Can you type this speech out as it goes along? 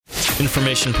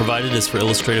Information provided is for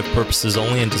illustrative purposes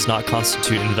only and does not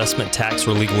constitute investment, tax,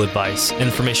 or legal advice.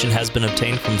 Information has been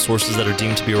obtained from sources that are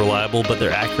deemed to be reliable, but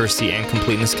their accuracy and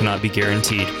completeness cannot be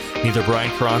guaranteed. Neither Brian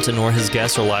Quaranta nor his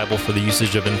guests are liable for the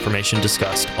usage of information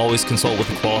discussed. Always consult with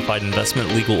a qualified investment,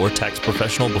 legal, or tax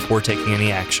professional before taking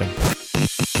any action.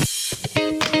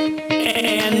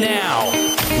 And now,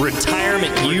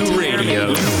 Retirement U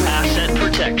Radio. Asset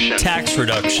protection, tax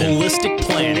reduction, holistic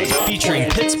planning, featuring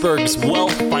Pittsburgh's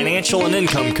wealth, financial, and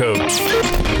income coach,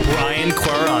 Brian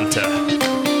Quaranta.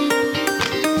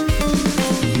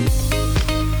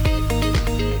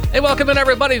 Hey, welcome in,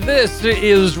 everybody. This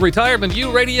is Retirement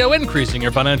U Radio, increasing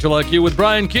your financial IQ with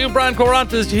Brian Q. Brian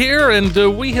Quaranta is here, and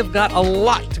we have got a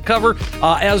lot to cover,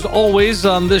 as always,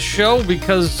 on this show,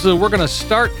 because we're going to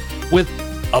start with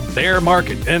a bear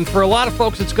market. And for a lot of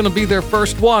folks, it's going to be their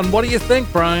first one. What do you think,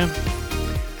 Brian?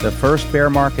 The first bear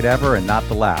market ever and not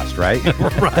the last, right?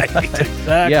 Right,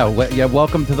 exactly. Yeah,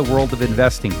 welcome to the world of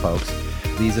investing, folks.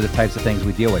 These are the types of things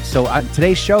we deal with. So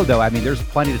today's show, though, there's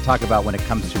plenty to talk about when it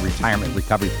comes to retirement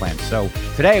recovery plans. So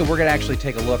today, we're going to actually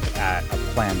take a look at a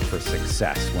plan for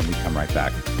success when we come right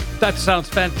back. That sounds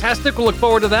fantastic. We'll look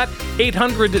forward to that.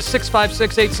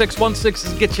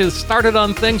 800-656-8616 get you started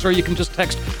on things, or you can just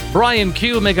text Brian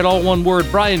Q, make it all one word,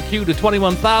 Brian Q, to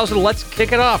 21,000. Let's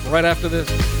kick it off right after this.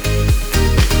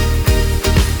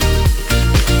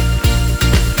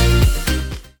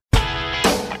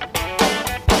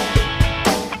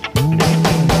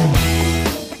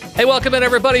 Hey, welcome in,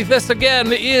 everybody. This,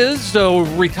 again, is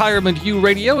Retirement U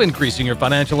Radio, increasing your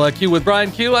financial IQ with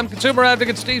Brian Q. I'm consumer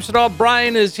advocate Steve Siddall.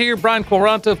 Brian is here. Brian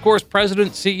Quaranta, of course,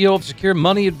 President, CEO of Secure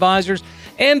Money Advisors,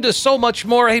 and so much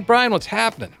more. Hey, Brian, what's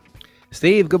happening?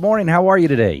 Steve, good morning. How are you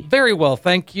today? Very well,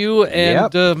 thank you.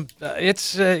 And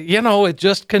it's, it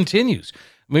just continues. I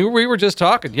mean, we were just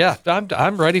talking. Yeah,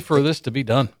 I'm ready for this to be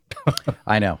done.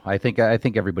 I know. I think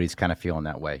everybody's kind of feeling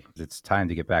that way. It's time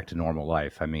to get back to normal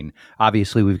life. I mean,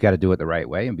 obviously, we've got to do it the right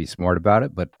way and be smart about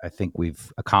it, but I think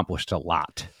we've accomplished a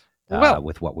lot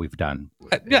with what we've done.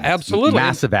 Yeah, absolutely.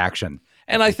 Massive action.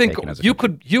 And I think you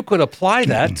could apply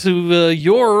that to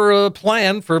your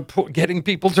plan for getting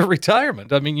people to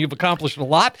retirement. I mean, you've accomplished a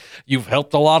lot. You've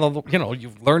helped a lot of,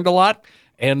 you've learned a lot.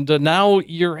 And now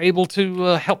you're able to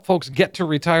help folks get to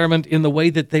retirement in the way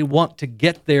that they want to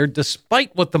get there,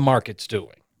 despite what the market's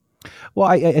doing. Well,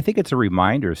 I think it's a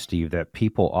reminder, Steve, that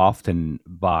people often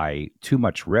buy too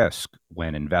much risk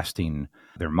when investing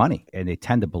their money, and they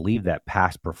tend to believe that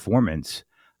past performance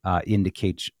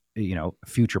indicates,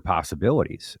 future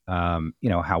possibilities.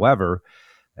 However,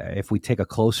 if we take a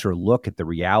closer look at the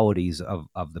realities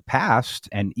of the past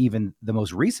and even the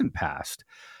most recent past,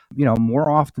 more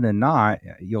often than not,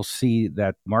 you'll see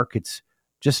that markets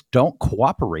just don't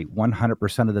cooperate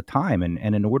 100% of the time.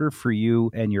 And in order for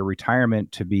you and your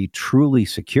retirement to be truly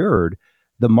secured,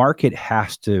 the market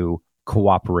has to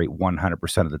cooperate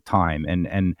 100% of the time.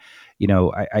 And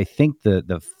I think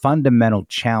the fundamental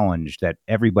challenge that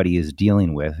everybody is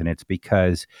dealing with, and it's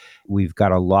because we've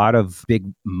got a lot of big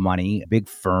money, big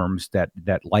firms that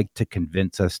like to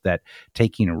convince us that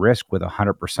taking a risk with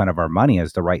 100% of our money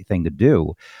is the right thing to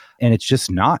do. And it's just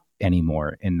not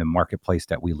anymore in the marketplace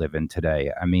that we live in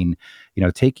today. I mean,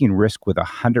 taking risk with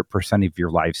 100% of your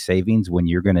life savings when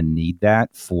you're going to need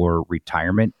that for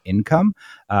retirement income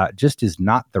just is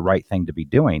not the right thing to be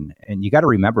doing. And you got to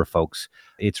remember, folks,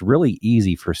 it's really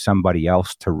easy for somebody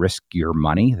else to risk your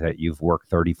money that you've worked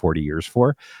 30, 40 years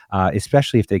for,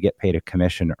 especially if they get paid a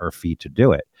commission or fee to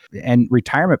do it. And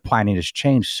retirement planning has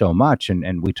changed so much,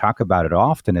 and we talk about it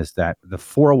often, is that the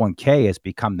 401k has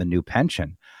become the new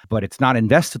pension, but it's not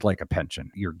invested like a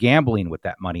pension. You're gambling with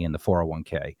that money in the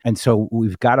 401k. And so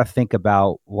we've got to think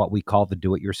about what we call the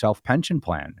do-it-yourself pension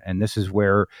plan. And this is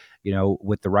where,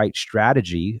 with the right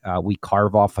strategy, we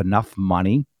carve off enough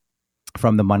money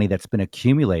from the money that's been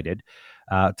accumulated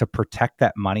to protect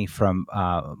that money from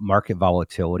market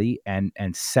volatility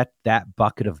and set that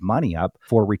bucket of money up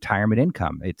for retirement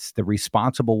income. It's the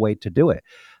responsible way to do it.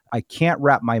 I can't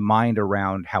wrap my mind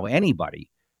around how anybody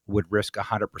would risk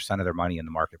 100% of their money in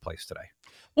the marketplace today.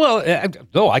 Well,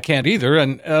 no, I can't either,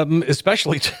 and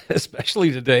especially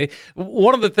today.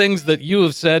 One of the things that you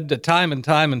have said time and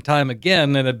time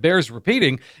again, and it bears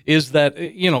repeating, is that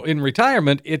in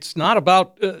retirement, it's not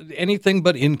about anything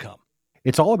but income.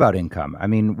 It's all about income. I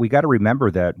mean, we got to remember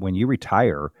that when you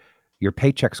retire, your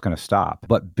paycheck's going to stop,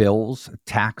 but bills,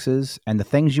 taxes, and the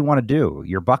things you want to do,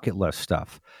 your bucket list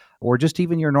stuff, or just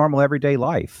even your normal everyday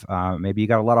life. Maybe you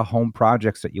got a lot of home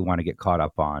projects that you want to get caught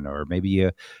up on, or maybe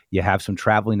you have some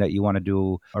traveling that you want to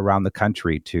do around the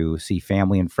country to see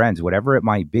family and friends. Whatever it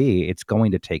might be, it's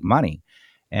going to take money.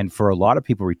 And for a lot of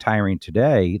people retiring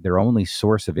today, their only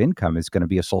source of income is going to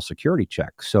be a Social Security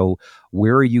check. So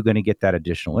where are you going to get that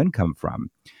additional income from?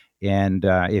 And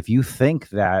if you think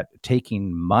that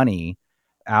taking money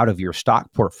out of your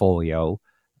stock portfolio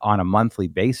on a monthly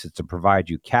basis to provide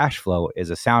you cash flow is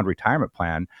a sound retirement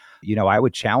plan, I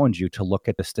would challenge you to look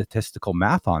at the statistical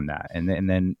math on that. And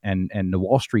the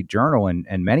Wall Street Journal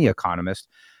and many economists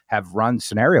have run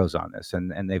scenarios on this.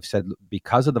 And they've said,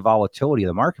 because of the volatility of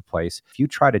the marketplace, if you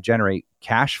try to generate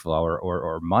cash flow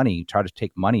or money, try to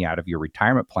take money out of your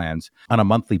retirement plans on a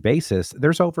monthly basis,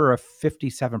 there's over a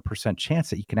 57%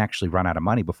 chance that you can actually run out of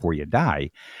money before you die.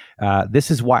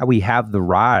 This is why we have the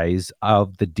rise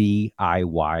of the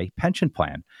DIY pension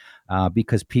plan.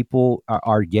 Because people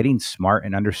are getting smart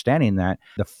and understanding that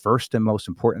the first and most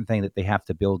important thing that they have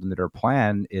to build into their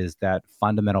plan is that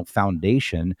fundamental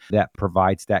foundation that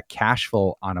provides that cash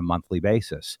flow on a monthly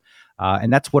basis.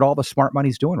 And that's what all the smart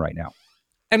money's doing right now.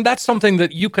 And that's something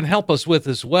that you can help us with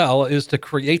as well, is to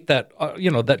create that,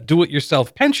 that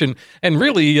do-it-yourself pension. And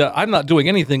really, I'm not doing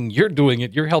anything. You're doing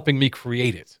it. You're helping me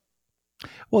create it.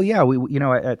 Well, yeah, we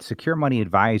at Secure Money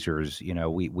Advisors,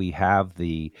 we have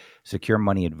the Secure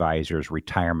Money Advisors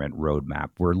retirement roadmap,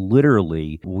 where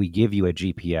literally we give you a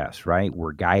GPS, right?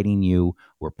 We're guiding you,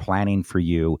 we're planning for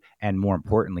you, and more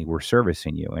importantly, we're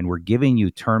servicing you, and we're giving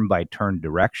you turn-by-turn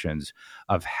directions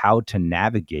of how to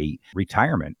navigate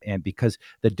retirement. And because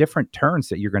the different turns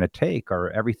that you're going to take are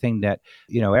everything that,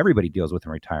 everybody deals with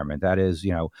in retirement. That is,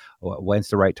 when's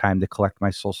the right time to collect my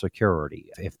Social Security?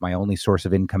 If my only source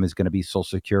of income is going to be Social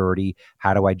Security,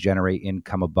 how do I generate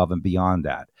income above and beyond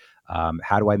that?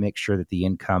 How do I make sure that the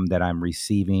income that I'm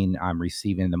receiving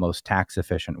in the most tax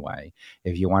efficient way?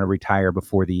 If you want to retire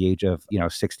before the age of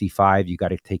 65, you got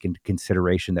to take into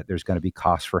consideration that there's going to be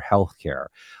costs for healthcare.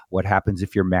 What happens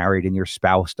if you're married and your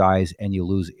spouse dies and you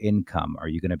lose income? Are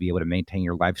you going to be able to maintain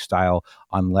your lifestyle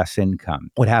on less income?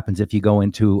 What happens if you go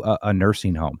into a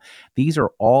nursing home? These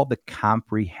are all the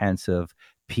comprehensive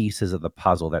pieces of the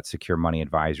puzzle that Secure Money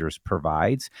Advisors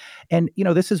provides. And,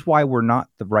 this is why we're not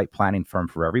the right planning firm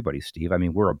for everybody, Steve. I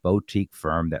mean, we're a boutique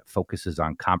firm that focuses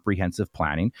on comprehensive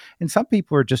planning. And some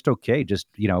people are just okay,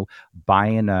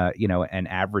 buying an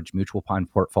average mutual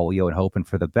fund portfolio and hoping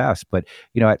for the best. But,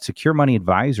 at Secure Money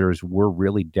Advisors, we're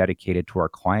really dedicated to our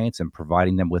clients and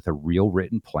providing them with a real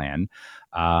written plan,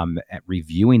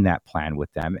 reviewing that plan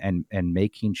with them and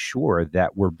making sure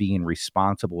that we're being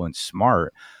responsible and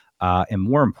smart. And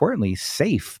more importantly,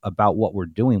 safe about what we're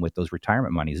doing with those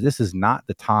retirement monies. This is not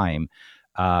the time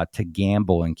to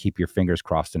gamble and keep your fingers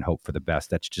crossed and hope for the best.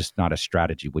 That's just not a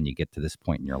strategy when you get to this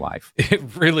point in your life. It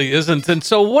really isn't. And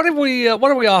so, what are we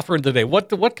offering today?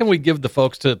 What can we give the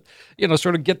folks to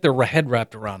sort of get their head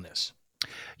wrapped around this?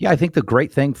 Yeah, I think the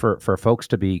great thing for folks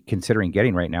to be considering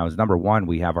getting right now is, number one,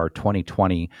 we have our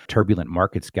 2020 Turbulent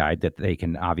Markets Guide that they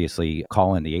can obviously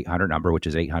call in the 800 number, which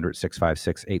is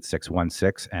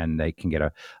 800-656-8616, and they can get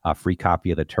a free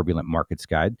copy of the Turbulent Markets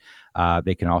Guide.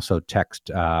 They can also text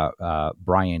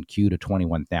Brian Q to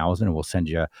 21,000, and we'll send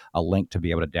you a link to be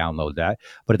able to download that.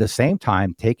 But at the same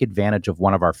time, take advantage of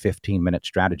one of our 15-minute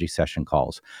strategy session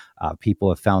calls. People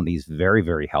have found these very,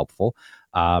 very helpful.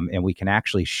 And we can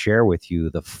actually share with you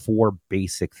the 4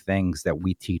 basic things that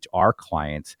we teach our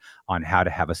clients on how to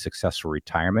have a successful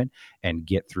retirement and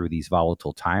get through these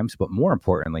volatile times, but more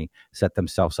importantly, set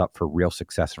themselves up for real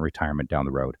success in retirement down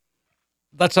the road.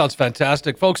 That sounds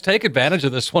fantastic. Folks, take advantage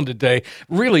of this one today.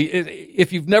 Really,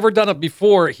 if you've never done it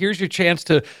before, here's your chance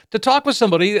to talk with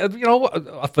somebody,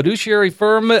 a fiduciary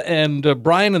firm, and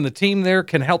Brian and the team there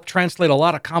can help translate a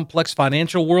lot of complex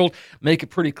financial world, make it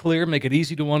pretty clear, make it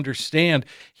easy to understand.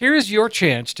 Here's your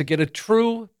chance to get a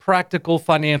true practical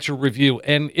financial review.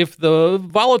 And if the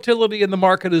volatility in the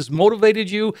market has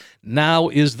motivated you, now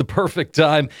is the perfect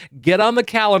time. Get on the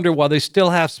calendar while they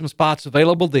still have some spots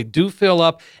available. They do fill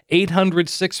up.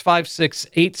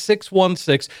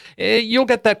 800-656-8616. You'll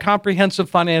get that comprehensive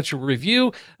financial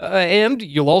review, and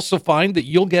you'll also find that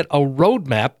you'll get a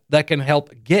roadmap that can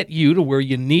help get you to where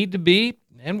you need to be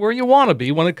and where you want to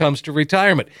be when it comes to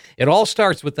retirement. It all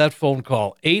starts with that phone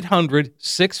call,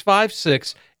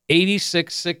 800-656-8616.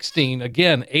 8616.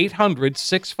 Again,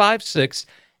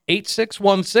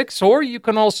 800-656-8616. Or you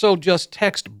can also just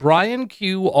text Brian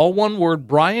Q, all one word,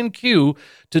 Brian Q,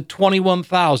 to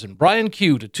 21,000. Brian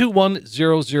Q to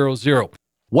 21000.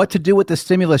 What to do with the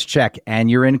stimulus check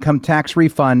and your income tax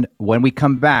refund. When we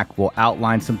come back, we'll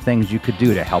outline some things you could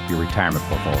do to help your retirement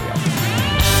portfolio.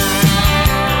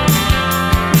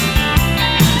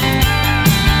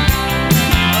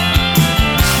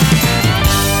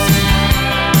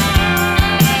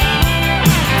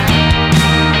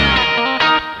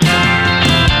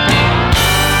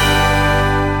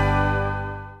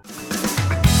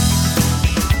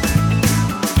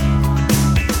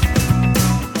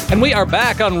 And we are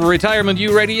back on Retirement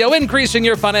U Radio, increasing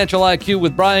your financial IQ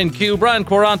with Brian Q. Brian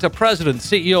Quaranta, President,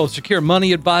 CEO of Secure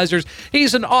Money Advisors.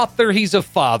 He's an author, he's a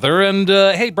father. And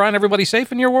hey, Brian, everybody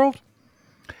safe in your world?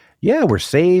 Yeah, we're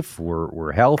safe.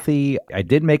 We're healthy. I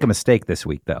did make a mistake this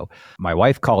week, though. My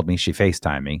wife called me. She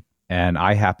FaceTimed me, and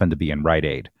I happened to be in Rite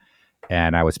Aid.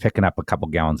 And I was picking up a couple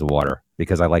gallons of water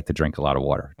because I like to drink a lot of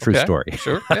water. True story.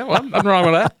 Sure. Yeah, well, nothing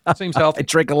wrong with that. Seems healthy. I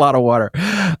drink a lot of water.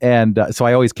 And so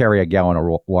I always carry a gallon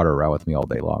of water around with me all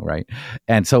day long, right?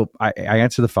 And so I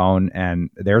answer the phone, and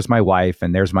there's my wife,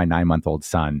 and there's my 9-month-old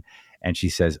son. And she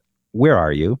says, "Where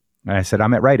are you?" And I said,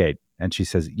 "I'm at Rite Aid." And she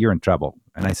says, "You're in trouble."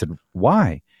 And I said,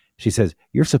 "Why?" She says,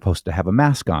 "You're supposed to have a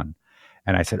mask on."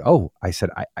 And I said, "Oh," I said,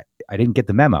 I didn't get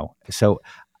the memo. So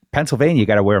Pennsylvania, you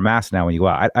got to wear a mask now when you go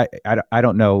out. I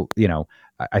don't know,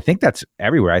 I think that's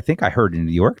everywhere. I think I heard in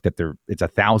New York that it's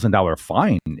 $1,000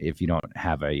 fine if you don't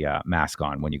have a mask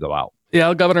on when you go out. Yeah,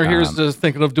 the governor here is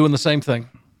thinking of doing the same thing.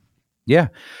 Yeah.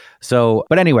 So,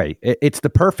 but anyway, it's the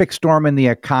perfect storm in the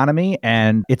economy,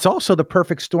 and it's also the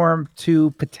perfect storm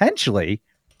to potentially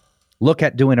look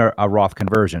at doing a Roth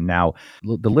conversion. Now,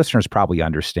 the listeners probably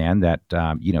understand that,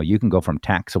 you can go from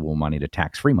taxable money to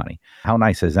tax-free money. How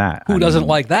nice is that? Who doesn't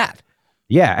like that?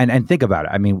 Yeah. And think about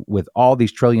it. I mean, with all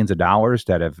these trillions of dollars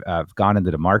that have gone into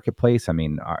the marketplace, I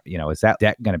mean, is that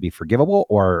debt going to be forgivable,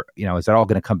 or, is that all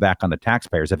going to come back on the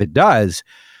taxpayers? If it does,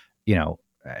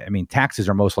 taxes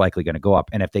are most likely going to go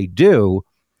up. And if they do,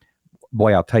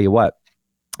 boy, I'll tell you what,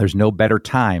 there's no better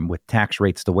time with tax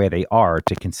rates the way they are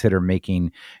to consider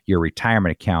making your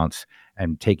retirement accounts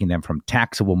and taking them from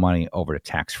taxable money over to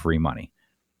tax-free money.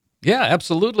 Yeah,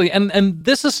 absolutely. And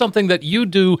this is something that you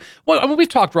do. Well, I mean, we've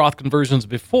talked Roth conversions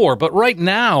before, but right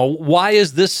now, why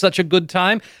is this such a good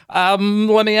time?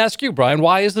 Let me ask you, Brian,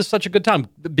 why is this such a good time?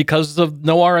 Because of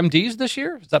no RMDs this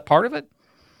year? Is that part of it?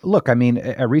 Look, I mean,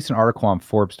 a recent article on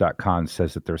Forbes.com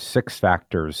says that there's 6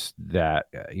 factors that,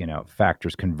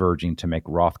 factors converging to make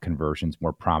Roth conversions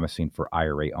more promising for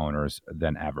IRA owners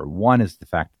than ever. One is the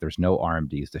fact that there's no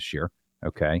RMDs this year.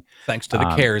 Okay. Thanks to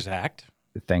the CARES Act.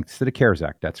 Thanks to the CARES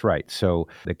Act. That's right. So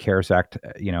the CARES Act,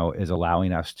 is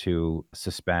allowing us to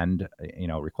suspend,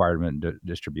 requirement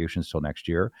distributions till next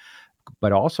year,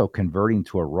 but also converting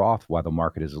to a Roth while the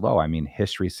market is low. I mean,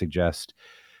 history suggests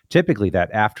typically that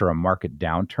after a market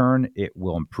downturn, it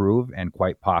will improve and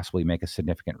quite possibly make a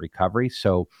significant recovery.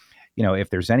 So, if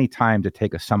there's any time to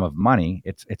take a sum of money,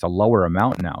 it's a lower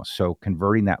amount now. So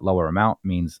converting that lower amount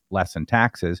means less in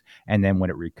taxes. And then when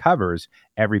it recovers,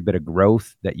 every bit of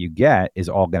growth that you get is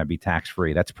all going to be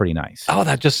tax-free. That's pretty nice. Oh,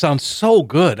 that just sounds so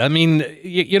good. I mean,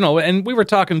 and we were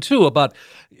talking too about,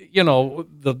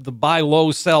 the buy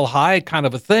low, sell high kind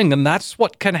of a thing. And that's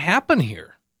what can happen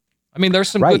here. I mean, there's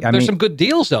some some good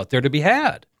deals out there to be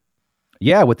had.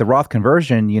 Yeah, with the Roth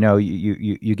conversion,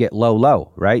 you get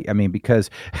low, right? I mean, because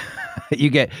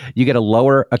you get a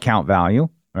lower account value,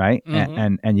 right?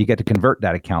 Mm-hmm. And you get to convert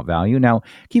that account value. Now,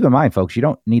 keep in mind, folks, you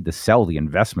don't need to sell the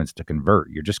investments to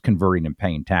convert. You're just converting and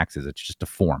paying taxes. It's just a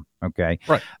form, okay?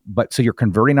 Right. But so you're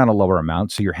converting on a lower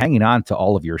amount, so you're hanging on to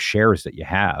all of your shares that you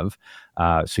have.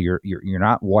 So you're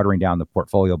not watering down the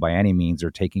portfolio by any means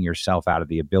or taking yourself out of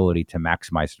the ability to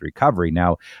maximize the recovery.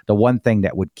 Now, the one thing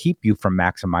that would keep you from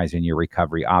maximizing your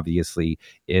recovery, obviously,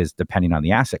 is depending on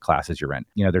the asset classes you're in.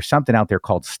 There's something out there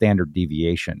called standard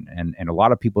deviation, and a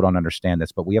lot of people don't understand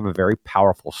this, but we have a very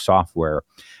powerful software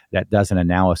that does an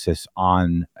analysis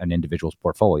on an individual's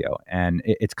portfolio, and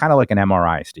it's kind of like an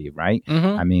MRI, Steve, right?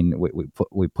 Mm-hmm. I mean,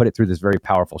 we put it through this very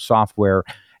powerful software,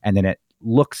 and then it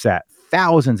looks at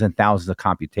thousands and thousands of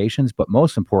computations, but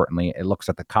most importantly, it looks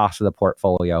at the cost of the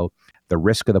portfolio, the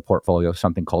risk of the portfolio,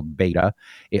 something called beta.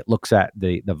 It looks at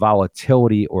the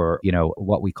volatility, or,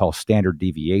 what we call standard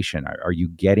deviation. Are you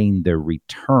getting the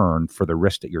return for the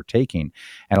risk that you're taking?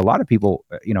 And a lot of people,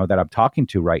 that I'm talking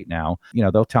to right now,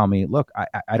 they'll tell me, look,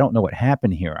 I don't know what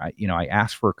happened here. I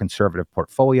asked for a conservative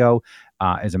portfolio.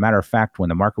 As a matter of fact, when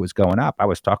the market was going up, I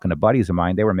was talking to buddies of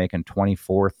mine. They were making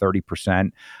 24,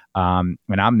 30%. And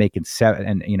I'm making 7,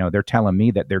 and, they're telling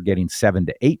me that they're getting 7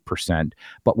 to 8%.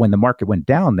 But when the market went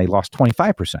down, they lost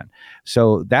 25%.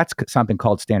 So that's something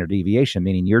called standard deviation,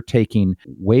 meaning you're taking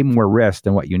way more risk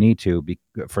than what you need to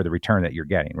for the return that you're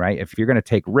getting, right? If you're going to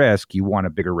take risk, you want a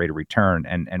bigger rate of return.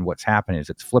 And what's happening is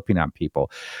it's flipping on people.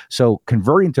 So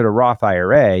converting to the Roth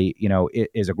IRA,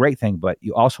 is a great thing, but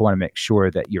you also want to make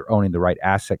sure that you're owning the right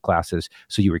asset classes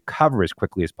so you recover as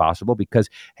quickly as possible. Because,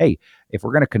 hey, if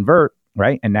we're going to convert,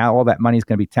 right, and now all that money is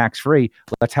going to be tax-free,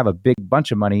 let's have a big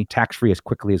bunch of money tax-free as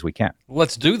quickly as we can.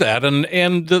 Let's do that.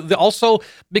 And also,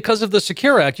 because of the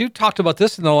Secure Act, you talked about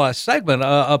this in the last segment,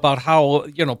 about how,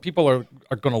 people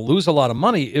are going to lose a lot of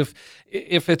money if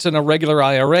it's in a regular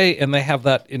IRA and they have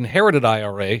that inherited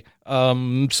IRA.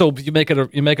 So you make it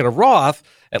a Roth,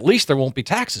 at least there won't be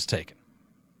taxes taken.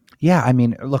 Yeah, I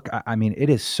mean, look, I mean, it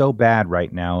is so bad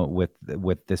right now with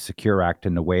the Secure Act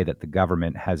and the way that the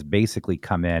government has basically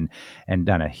come in and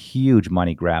done a huge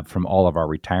money grab from all of our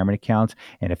retirement accounts.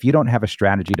 And if you don't have a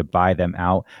strategy to buy them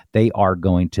out, they are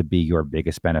going to be your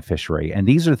biggest beneficiary. And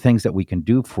these are the things that we can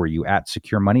do for you at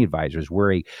Secure Money Advisors.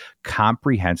 We're a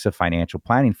comprehensive financial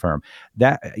planning firm.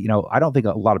 That, I don't think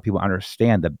a lot of people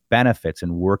understand the benefits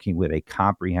in working with a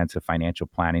comprehensive financial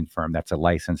planning firm that's a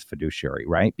licensed fiduciary,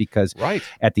 right? Because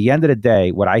at the end of the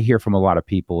day, what I hear from a lot of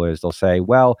people is they'll say,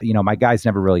 well, my guys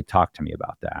never really talked to me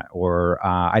about that, or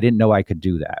I didn't know I could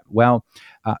do that. Well,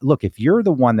 look, if you're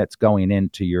the one that's going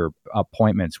into your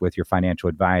appointments with your financial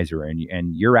advisor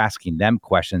and you're asking them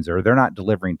questions or they're not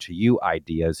delivering to you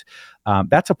ideas,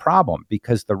 that's a problem,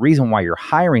 because the reason why you're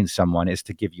hiring someone is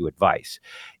to give you advice.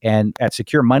 And at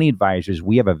Secure Money Advisors,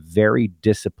 we have a very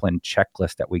disciplined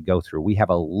checklist that we go through. We have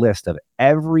a list of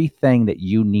everything that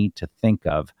you need to think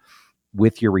of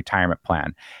with your retirement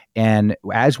plan. And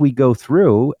as we go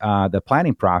through the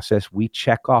planning process, we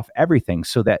check off everything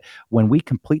so that when we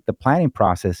complete the planning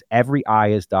process, every I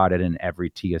is dotted and every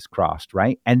T is crossed,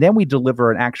 right? And then we deliver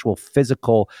an actual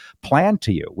physical plan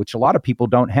to you, which a lot of people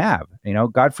don't have.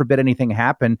 God forbid anything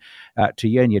happened to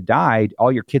you and you died,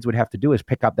 all your kids would have to do is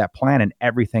pick up that plan and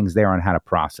everything's there on how to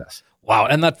process. Wow.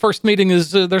 And that first meeting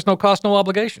is there's no cost, no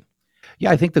obligation.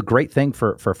 Yeah, I think the great thing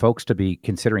for folks to be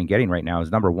considering getting right now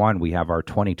is, number one, we have our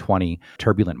 2020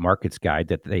 Turbulent Markets Guide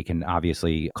that they can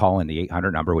obviously call in the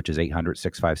 800 number, which is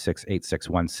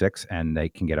 800-656-8616, and they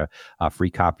can get a free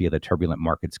copy of the Turbulent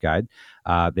Markets Guide.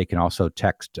 They can also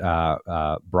text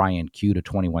Brian Q to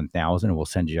 21,000, and we'll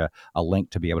send you a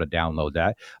link to be able to download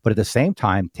that. But at the same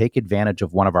time, take advantage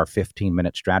of one of our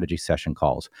 15-minute strategy session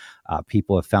calls.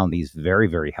 People have found these very,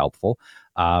 very helpful.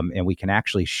 And we can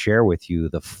actually share with you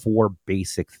the 4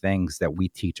 basic things that we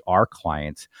teach our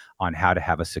clients on how to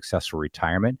have a successful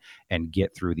retirement and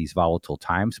get through these volatile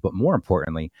times, but more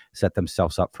importantly, set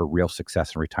themselves up for real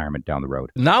success in retirement down the road.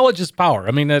 Knowledge is power.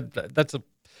 I mean, that's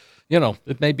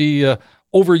it may be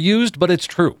overused, but it's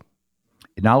true.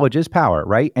 Knowledge is power,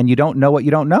 right? And you don't know what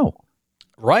you don't know.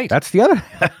 Right. That's the other.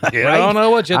 You don't know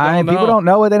what you don't know. People don't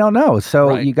know what they don't know.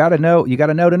 So you got to know. You got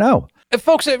to know to know.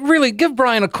 Folks, really give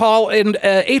Brian a call in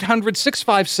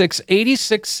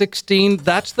 800-656-8616.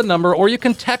 That's the number. Or you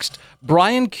can text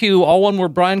Brian Q, all one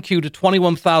word, Brian Q, to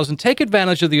 21,000. Take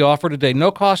advantage of the offer today.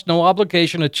 No cost, no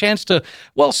obligation. A chance to,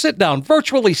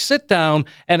 virtually sit down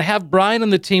and have Brian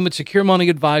and the team at Secure Money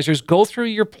Advisors go through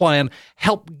your plan,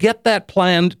 help get that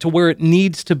plan to where it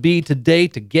needs to be today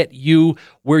to get you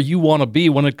where you want to be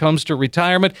when it comes to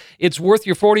retirement. It's worth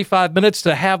your 45 minutes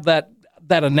to have that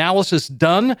analysis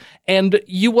done, and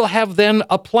you will have then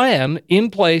a plan in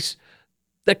place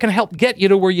that can help get you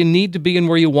to where you need to be and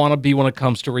where you want to be when it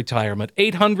comes to retirement.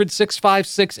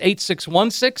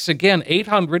 800-656-8616. Again,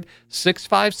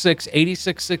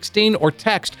 800-656-8616, or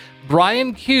text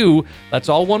Brian Q, that's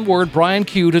all one word, Brian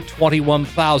Q, to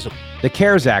 21,000. The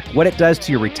CARES Act, what it does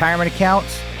to your retirement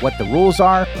accounts, what the rules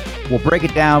are, we'll break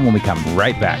it down when we come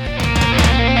right back.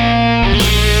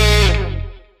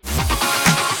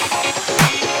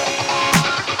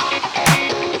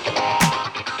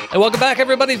 And welcome back,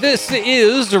 everybody. This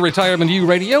is Retirement U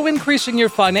Radio, increasing your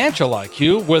financial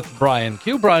IQ with Brian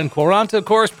Q. Brian Quaranta, of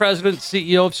course, President,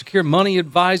 CEO of Secure Money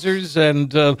Advisors.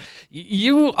 And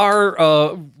you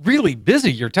are really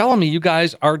busy. You're telling me you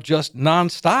guys are just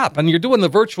nonstop. And you're doing the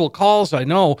virtual calls, I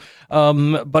know,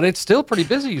 but it's still pretty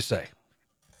busy, you say.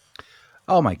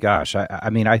 Oh my gosh. I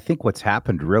mean, I think what's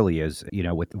happened really is,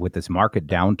 with this market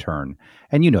downturn,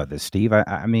 and you know this, Steve,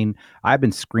 I mean, I've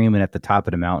been screaming at the top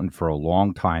of the mountain for a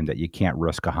long time that you can't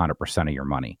risk 100% of your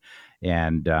money.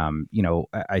 And,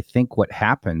 I think what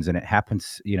happens, and it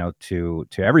happens, to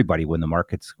everybody when the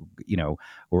markets,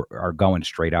 are going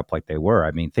straight up like they were.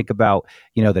 I mean, think about,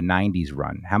 the 90s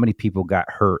run. How many people got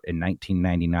hurt in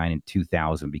 1999 and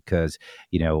 2000 because,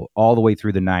 all the way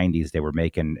through the 90s, they were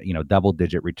making,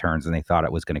 double-digit returns and they thought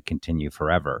it was going to continue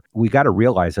forever. We got to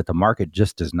realize that the market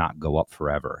just does not go up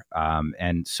forever.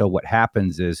 And so what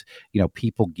happens is,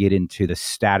 people get into the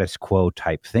status quo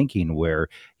type thinking where,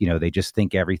 they just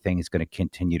think everything's going to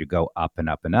continue to go up and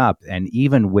up and up. And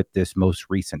even with this most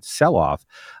recent sell-off,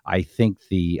 I think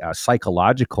the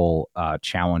psychological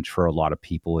challenge for a lot of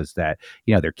people is that,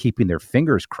 they're keeping their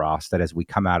fingers crossed that as we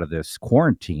come out of this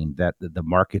quarantine, that the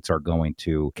markets are going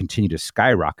to continue to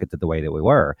skyrocket the way that we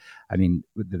were. I mean,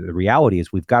 the reality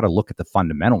is we've got to look at the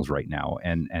fundamentals right now.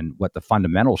 And what the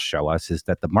fundamentals show us is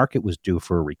that the market was due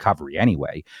for a recovery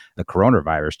anyway. The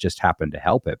coronavirus just happened to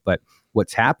help it. But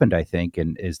what's happened, I think,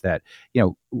 is that,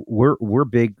 we're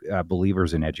big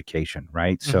believers in education,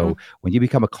 right? Mm-hmm. So when you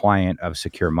become a client of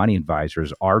Secure Money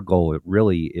Advisors, our goal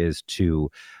really is to,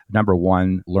 number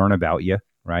one, learn about you,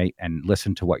 right? And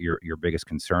listen to what your biggest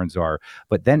concerns are,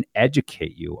 but then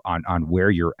educate you on where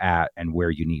you're at and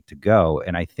where you need to go.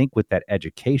 And I think with that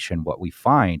education, what we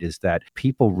find is that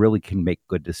people really can make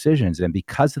good decisions. And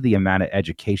because of the amount of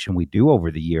education we do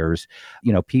over the years,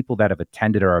 people that have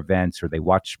attended our events or they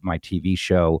watch my TV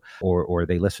show or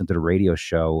they listen to the radio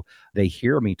show, they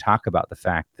hear me talk about the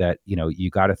fact that, you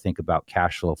got to think about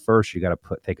cash flow first. You got to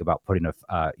think about putting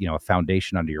a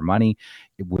foundation under your money.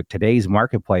 With today's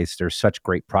marketplace, there's such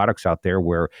great products out there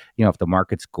where, if the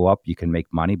markets go up, you can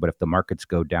make money, but if the markets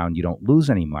go down, you don't lose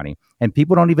any money. And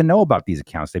people don't even know about these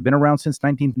accounts. They've been around since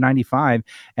 1995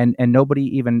 and nobody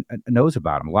even knows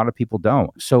about them. A lot of people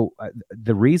don't. So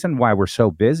the reason why we're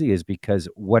so busy is because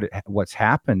what's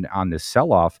happened on this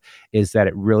sell-off is that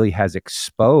it really has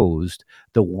exposed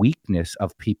the weakness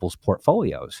of people's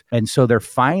portfolios. And so they're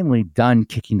finally done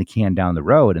kicking the can down the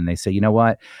road. And they say, you know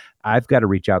what? I've got to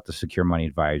reach out to Secure Money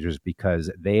Advisors because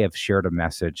they have shared a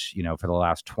message, for the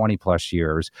last 20 plus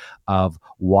years of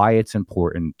why it's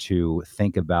important to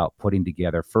think about putting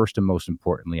together, first and most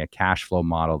importantly, a cash flow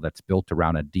model that's built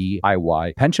around a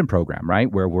DIY pension program,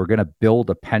 right? Where we're going to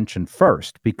build a pension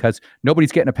first because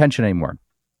nobody's getting a pension anymore.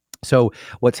 So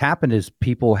what's happened is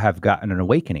people have gotten an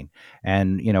awakening.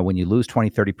 And, when you lose 20,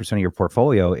 30% of your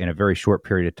portfolio in a very short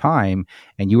period of time,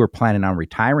 and you were planning on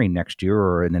retiring next year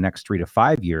or in the next 3 to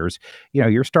 5 years,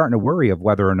 you're starting to worry of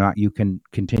whether or not you can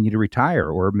continue to retire,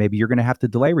 or maybe you're going to have to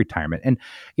delay retirement. And,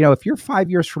 if you're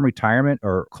 5 years from retirement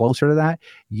or closer to that,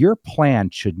 your plan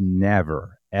should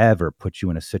never, ever put you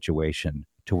in a situation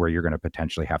to where you're going to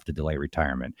potentially have to delay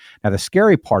retirement. Now, the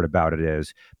scary part about it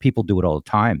is people do it all the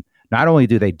time. Not only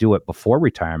do they do it before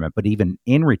retirement, but even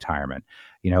in retirement,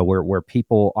 where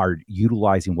people are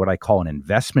utilizing what I call an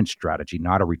investment strategy,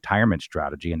 not a retirement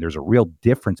strategy. And there's a real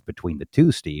difference between the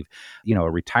two, Steve. A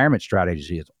retirement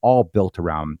strategy is all built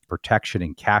around protection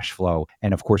and cash flow.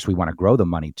 And of course, we want to grow the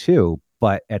money too.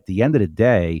 But at the end of the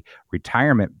day,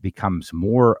 retirement becomes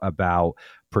more about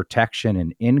protection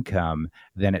and income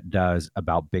than it does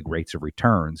about big rates of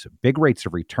returns. Big rates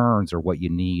of returns are what you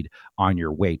need on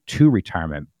your way to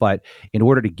retirement. But in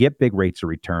order to get big rates of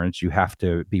returns, you have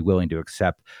to be willing to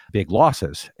accept big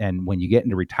losses. And when you get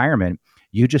into retirement,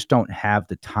 you just don't have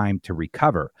the time to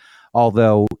recover.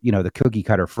 Although, the cookie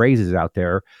cutter phrases out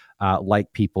there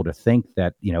like people to think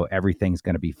that, everything's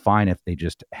going to be fine if they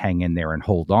just hang in there and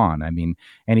hold on. I mean,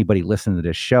 anybody listening to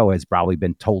this show has probably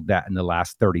been told that in the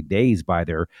last 30 days by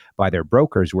their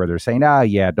brokers, where they're saying,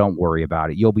 yeah, don't worry about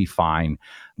it. You'll be fine.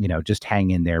 Just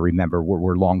hang in there. Remember,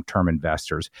 we're long-term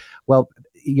investors. Well,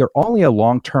 you're only a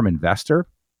long-term investor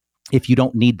if you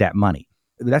don't need that money.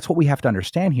 That's what we have to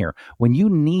understand here. When you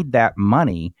need that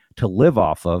money to live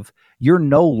off of, you're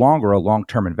no longer a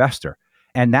long-term investor.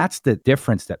 And that's the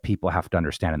difference that people have to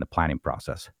understand in the planning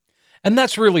process. And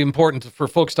that's really important for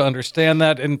folks to understand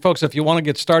that. And folks, if you want to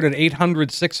get started,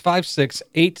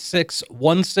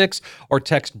 800-656-8616 or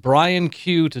text Brian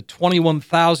Q to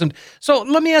 21,000. So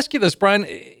let me ask you this, Brian.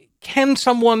 Can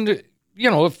someone,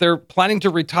 if they're planning to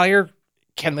retire,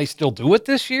 can they still do it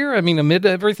this year? I mean, amid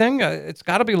everything, it's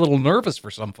got to be a little nervous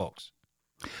for some folks.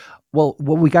 Well,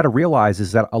 what we got to realize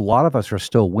is that a lot of us are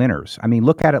still winners. I mean,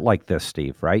 look at it like this,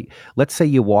 Steve, right? Let's say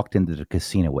you walked into the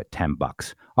casino with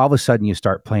 $10. All of a sudden you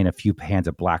start playing a few hands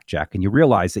of blackjack and you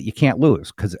realize that you can't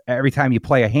lose because every time you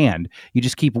play a hand, you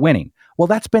just keep winning. Well,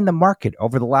 that's been the market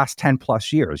over the last 10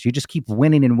 plus years. You just keep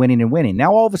winning and winning and winning.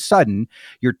 Now, all of a sudden,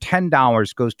 your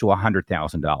 $10 goes to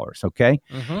 $100,000, okay?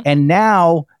 Mm-hmm. And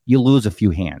now you lose a few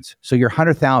hands. So your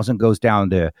 100,000 goes down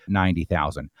to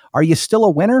 90,000. Are you still a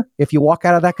winner if you walk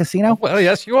out of that casino? Well,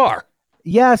 yes, you are.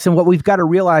 Yes. And what we've got to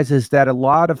realize is that a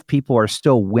lot of people are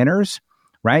still winners,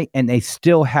 right? And they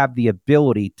still have the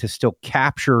ability to still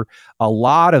capture a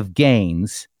lot of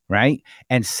gains, right?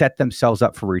 And set themselves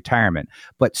up for retirement.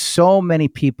 But so many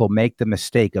people make the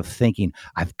mistake of thinking,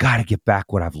 I've got to get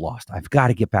back what I've lost. I've got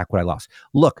to get back what I lost.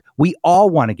 Look, we all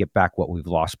want to get back what we've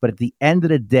lost. But at the end of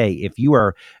the day, if you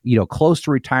are, close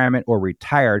to retirement or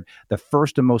retired, the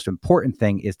first and most important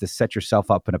thing is to set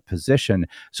yourself up in a position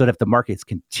so that if the markets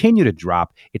continue to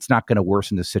drop, it's not going to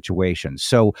worsen the situation.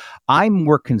 So I'm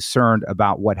more concerned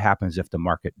about what happens if the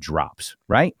market drops,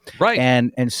 right? Right.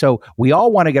 And so we all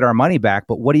want to get our money back,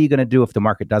 but what are you going to do if the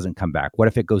market doesn't come back? What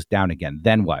if it goes down again?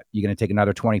 Then what? You're going to take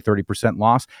another 20, 30%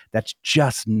 loss? That's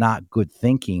just not good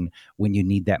thinking when you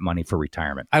need that money for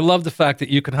retirement. I love the fact that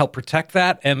you can help protect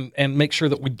that and make sure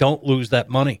that we don't lose that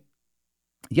money.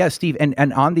 Yeah, Steve, and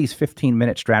on these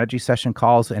 15-minute strategy session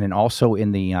calls, and then also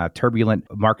in the Turbulent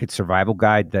Market Survival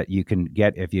Guide that you can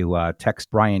get if you text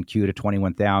Brian Q to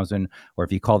 21,000, or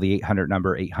if you call the 800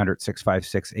 number,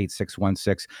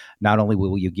 800-656-8616, not only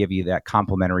will you give you that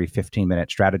complimentary 15-minute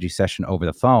strategy session over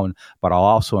the phone, but I'll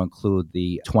also include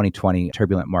the 2020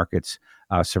 Turbulent Markets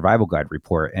Survival Guide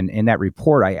report. And in that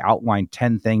report, I outlined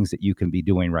 10 things that you can be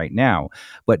doing right now.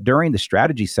 But during the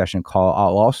strategy session call,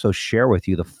 I'll also share with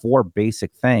you the 4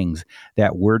 basic things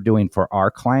that we're doing for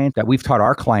our clients, that we've taught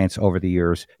our clients over the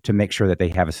years to make sure that they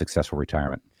have a successful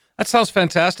retirement. That sounds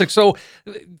fantastic. So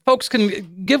folks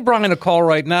can give Brian a call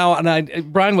right now.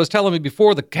 And Brian was telling me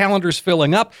before the calendar's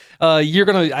filling up. You're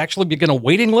going to actually begin a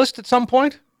waiting list at some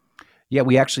point? Yeah,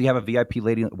 we actually have a VIP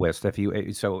waiting list. If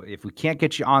we can't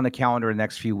get you on the calendar in the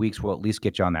next few weeks, we'll at least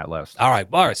get you on that list. All right.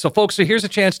 So folks, so here's a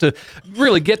chance to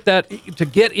really get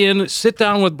in, sit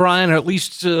down with Brian, or at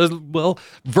least,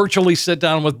 virtually sit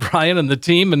down with Brian and the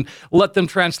team and let them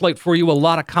translate for you a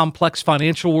lot of complex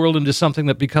financial world into something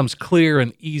that becomes clear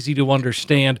and easy to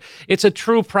understand. It's a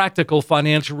true practical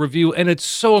financial review, and it's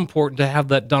so important to have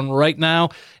that done right now.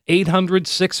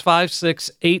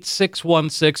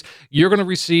 800-656-8616. You're going to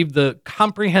receive the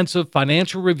comprehensive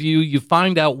financial review. You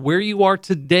find out where you are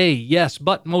today, yes,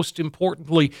 but most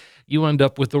importantly, you end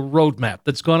up with a roadmap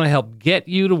that's going to help get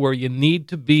you to where you need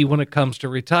to be when it comes to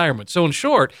retirement. So in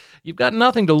short, you've got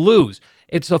nothing to lose.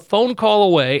 It's a phone call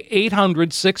away,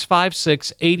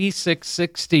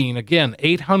 800-656-8616. Again,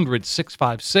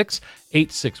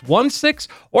 800-656-8616,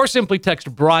 or simply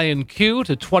text Brian Q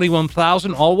to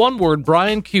 21,000, all one word,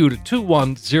 Brian Q to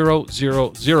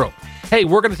 21000. Hey,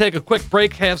 we're going to take a quick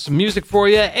break, have some music for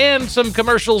you and some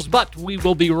commercials, but we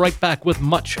will be right back with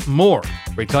much more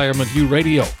Retirement View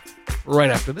Radio right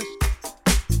after this.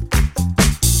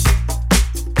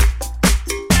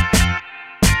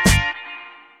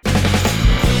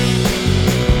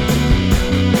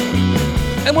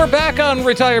 And we're back on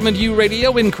Retirement U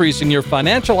Radio, increasing your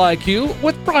financial IQ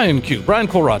with Brian Q. Brian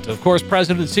Quaranta, of course,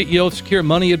 President and CEO of Secure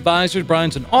Money Advisors.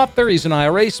 Brian's an author. He's an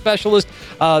IRA specialist.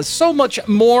 So much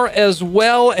more as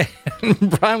well.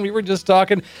 And Brian, we were just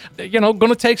talking, going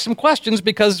to take some questions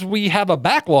because we have a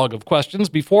backlog of questions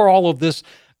before all of this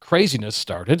craziness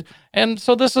started. And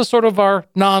so this is sort of our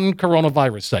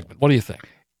non-coronavirus segment. What do you think?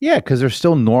 Yeah, because there's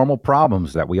still normal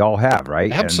problems that we all have,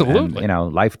 right? Absolutely.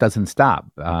 And life doesn't stop,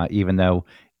 even though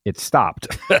it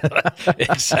stopped.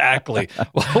 Exactly.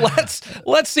 Well,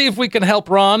 let's see if we can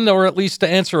help Ron, or at least to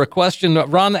answer a question.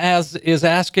 Ron is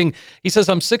asking, he says,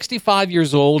 I'm 65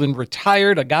 years old and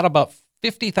retired. I got about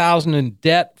 $50,000 in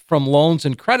debt from loans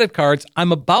and credit cards.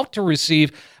 I'm about to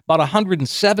receive about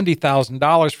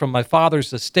 $170,000 from my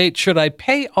father's estate. Should I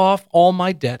pay off all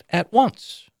my debt at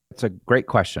once? It's a great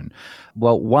question.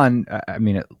 Well, one, a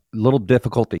little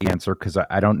difficult to answer because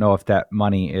I don't know if that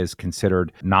money is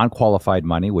considered non-qualified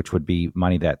money, which would be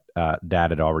money that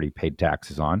dad had already paid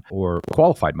taxes on, or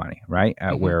qualified money, right?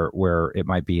 Where it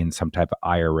might be in some type of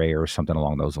IRA or something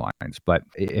along those lines. But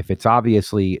if it's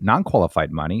obviously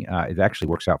non-qualified money, it actually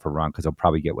works out for Ron because he'll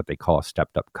probably get what they call a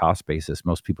stepped-up cost basis.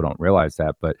 Most people don't realize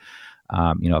that, but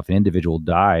if an individual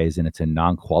dies and it's a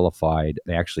non-qualified,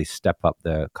 they actually step up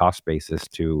the cost basis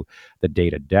to the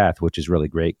date of death, which is really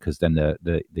great because then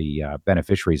the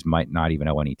beneficiaries might not even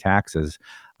owe any taxes,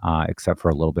 except for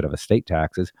a little bit of estate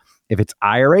taxes. If it's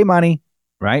IRA money,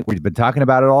 right? We've been talking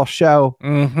about it all show.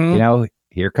 Mm-hmm.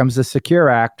 Here comes the Secure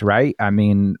Act, right?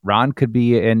 Ron could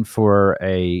be in for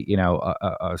a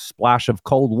splash of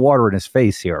cold water in his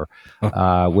face here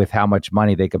with how much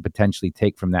money they could potentially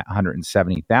take from that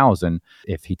 $170,000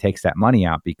 if he takes that money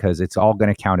out, because it's all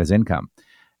going to count as income.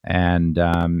 And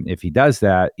if he does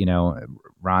that,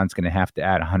 Ron's going to have to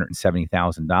add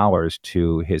 $170,000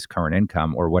 to his current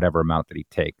income or whatever amount that he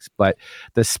takes. But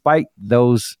despite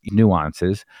those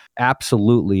nuances,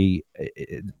 absolutely,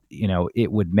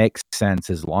 it would make sense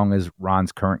as long as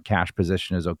Ron's current cash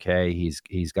position is okay.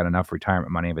 He's got enough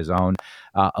retirement money of his own.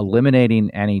 Eliminating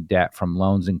any debt from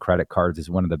loans and credit cards is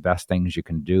one of the best things you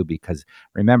can do, because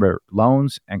remember,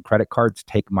 loans and credit cards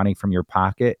take money from your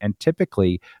pocket, and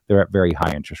typically they're at very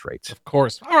high interest rates. Of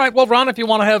course. All right. Well, Ron, if you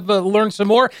want to have learn some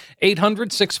more,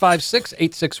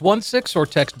 800-656-8616 or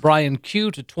text Brian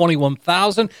Q to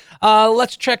 21,000.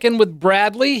 Let's check in with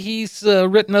Bradley. He's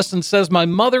written us and says, my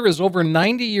mother is over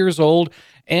 90 years old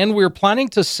and we're planning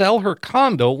to sell her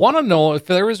condo. Want to know if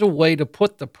there is a way to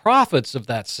put the profits of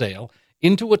that sale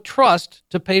into a trust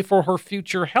to pay for her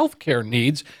future health care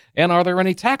needs, and are there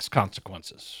any tax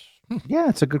consequences? Yeah,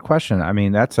 it's a good question. I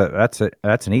mean, that's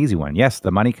an easy one. Yes,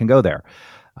 the money can go there.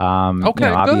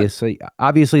 Okay,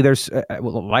 obviously, there's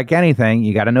like anything,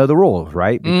 you got to know the rules,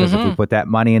 right? Because if we put that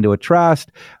money into a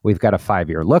trust, we've got a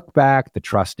 5-year look back. The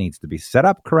trust needs to be set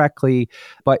up correctly.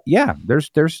 But yeah, there's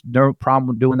no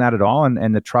problem doing that at all,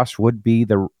 and the trust would be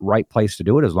the right place to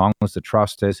do it as long as the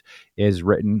trust is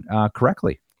written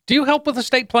correctly. Do you help with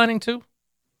estate planning too?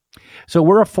 So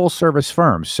we're a full service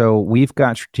firm. So we've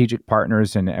got strategic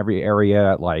partners in every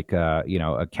area, like,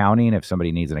 accounting. If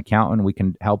somebody needs an accountant, we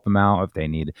can help them out. If they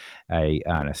need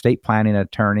an estate planning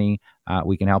attorney,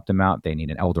 we can help them out. If they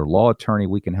need an elder law attorney,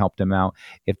 we can help them out.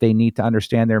 If they need to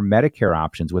understand their Medicare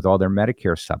options with all their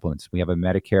Medicare supplements, we have a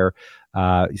Medicare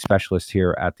specialist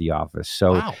here at the office.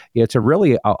 So wow. It's a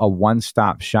really a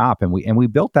one-stop shop, and we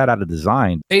built that out of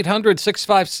design.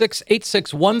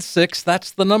 800-656-8616.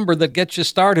 That's the number that gets you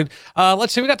started.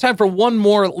 Let's see, we got time for one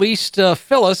more at least.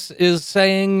 Phyllis is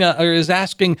saying or is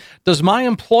asking, does my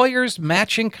employer's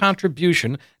matching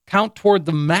contribution count toward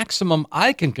the maximum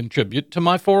I can contribute to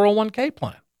my 401k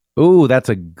plan? Ooh, that's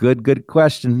a good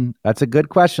question. That's a good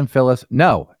question, Phyllis.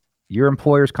 No. Your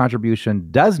employer's contribution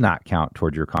does not count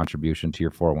towards your contribution to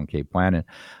your 401k plan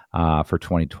for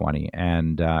 2020.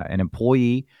 And an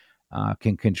employee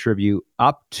can contribute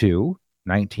up to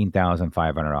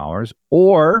 $19,500,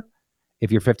 or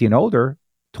if you're 50 and older,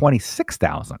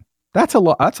 $26,000. That's a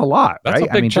lot. That's a lot. That's right?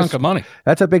 a big chunk of money.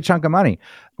 That's a big chunk of money,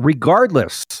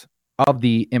 regardless of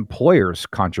the employer's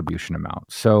contribution amount.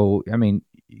 So, I mean,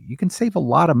 you can save a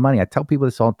lot of money. I tell people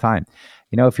this all the time.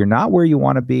 If you're not where you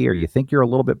want to be, or you think you're a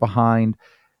little bit behind,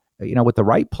 with the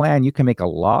right plan, you can make a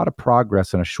lot of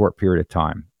progress in a short period of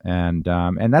time. And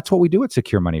that's what we do at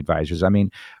Secure Money Advisors. I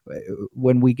mean,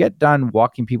 when we get done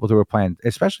walking people through a plan,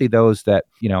 especially those that,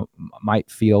 might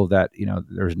feel that,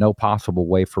 there's no possible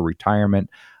way for retirement,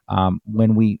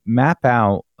 when we map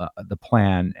out the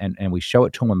plan and we show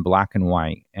it to them in black and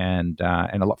white, and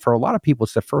for a lot of people,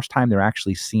 it's the first time they're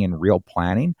actually seeing real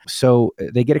planning. So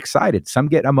they get excited. Some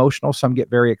get emotional. Some get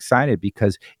very excited,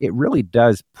 because it really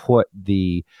does put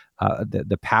the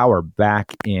power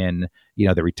back in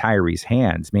the retiree's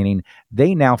hands, meaning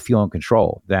they now feel in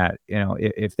control. That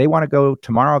if they want to go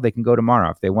tomorrow, they can go tomorrow.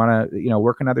 If they want to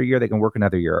work another year, they can work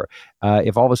another year.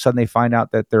 If all of a sudden they find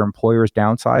out that their employer is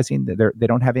downsizing, they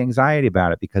don't have anxiety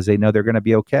about it, because they know they're going to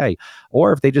be okay.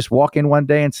 Or if they just walk in one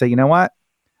day and say, you know what,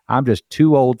 I'm just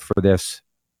too old for this.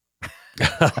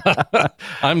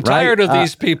 I'm tired of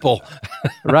these people.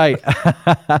 Right.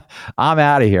 I'm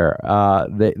out of here.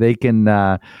 They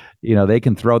can they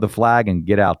can throw the flag and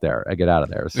get out of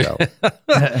there. So,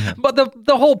 but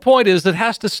the whole point is it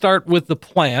has to start with the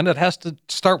plan. It has to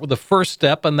start with the first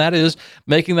step, and that is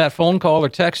making that phone call or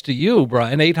text to you,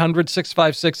 Brian,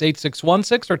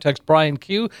 800-656-8616, or text Brian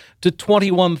Q to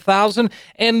 21,000.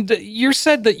 And you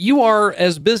said that you are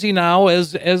as busy now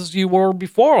as you were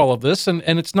before all of this, and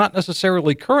it's not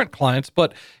necessarily current clients,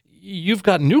 but you've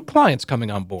got new clients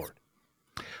coming on board.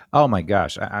 Oh my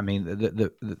gosh! I mean,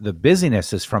 the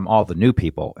busyness is from all the new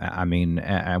people. I mean,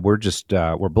 and we're just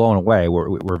we're blown away.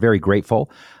 We're very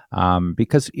grateful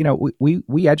because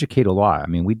we educate a lot. I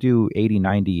mean, we do 80,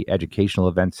 90 educational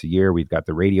events a year. We've got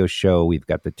the radio show, we've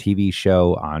got the TV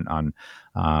show on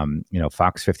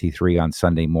Fox 53 on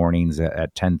Sunday mornings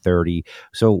at 10:30.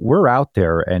 So we're out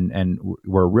there, and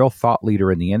we're a real thought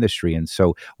leader in the industry. And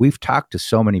so we've talked to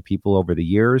so many people over the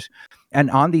years. And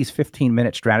on these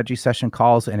 15-minute strategy session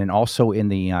calls, and then also in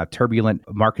the Turbulent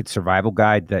Market Survival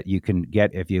Guide that you can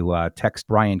get if you text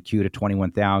Brian Q to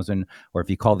 21,000, or if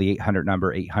you call the 800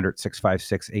 number,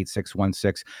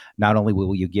 800-656-8616, not only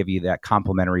will you give you that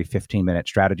complimentary 15-minute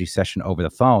strategy session over the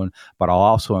phone, but I'll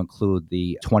also include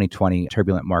the 2020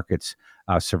 Turbulent Markets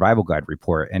survival guide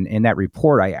report. And in that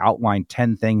report, I outlined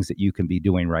 10 things that you can be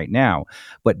doing right now.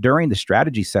 But during the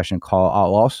strategy session call,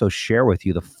 I'll also share with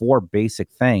you the 4 basic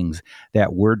things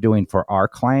that we're doing for our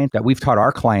client, that we've taught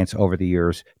our clients over the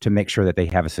years to make sure that they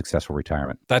have a successful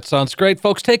retirement. That sounds great.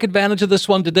 Folks, take advantage of this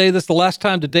one today. This is the last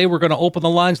time today we're going to open the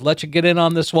lines, let you get in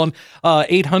on this one.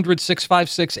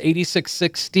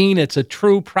 800-656-8616. It's a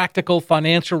true practical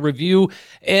financial review,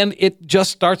 and it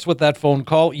just starts with that phone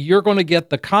call. You're going to get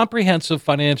the comprehensive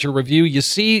financial review. You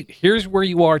see, here's where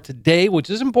you are today, which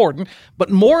is important, but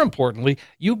more importantly,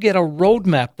 you get a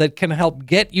roadmap that can help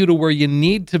get you to where you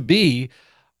need to be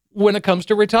when it comes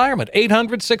to retirement.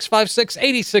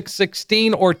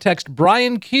 800-656-8616 or text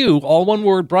Brian Q, all one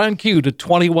word, Brian Q, to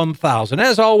 21,000.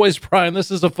 As always, Brian,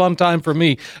 this is a fun time for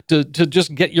me to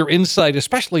just get your insight,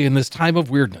 especially in this time of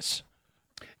weirdness.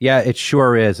 Yeah, it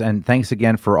sure is. And thanks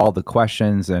again for all the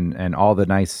questions and all the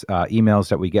nice emails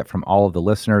that we get from all of the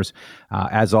listeners.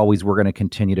 As always, we're going to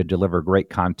continue to deliver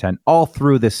great content all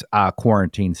through this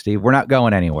quarantine, Steve. We're not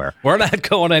going anywhere. We're not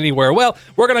going anywhere. Well,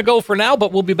 we're going to go for now,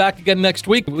 but we'll be back again next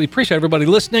week. We appreciate everybody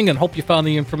listening and hope you found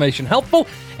the information helpful.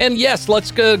 And yes, let's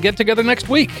get together next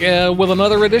week with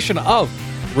another edition of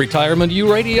Retirement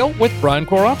U Radio with Brian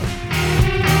Quaranta.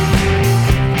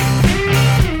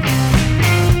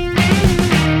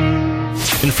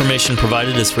 Information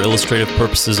provided is for illustrative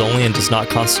purposes only and does not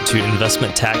constitute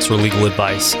investment, tax, or legal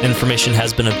advice. Information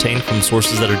has been obtained from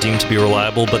sources that are deemed to be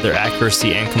reliable, but their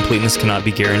accuracy and completeness cannot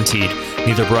be guaranteed.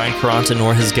 Neither Brian Quaranta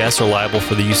nor his guests are liable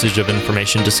for the usage of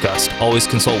information discussed. Always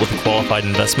consult with a qualified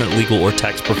investment, legal, or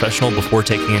tax professional before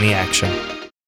taking any action.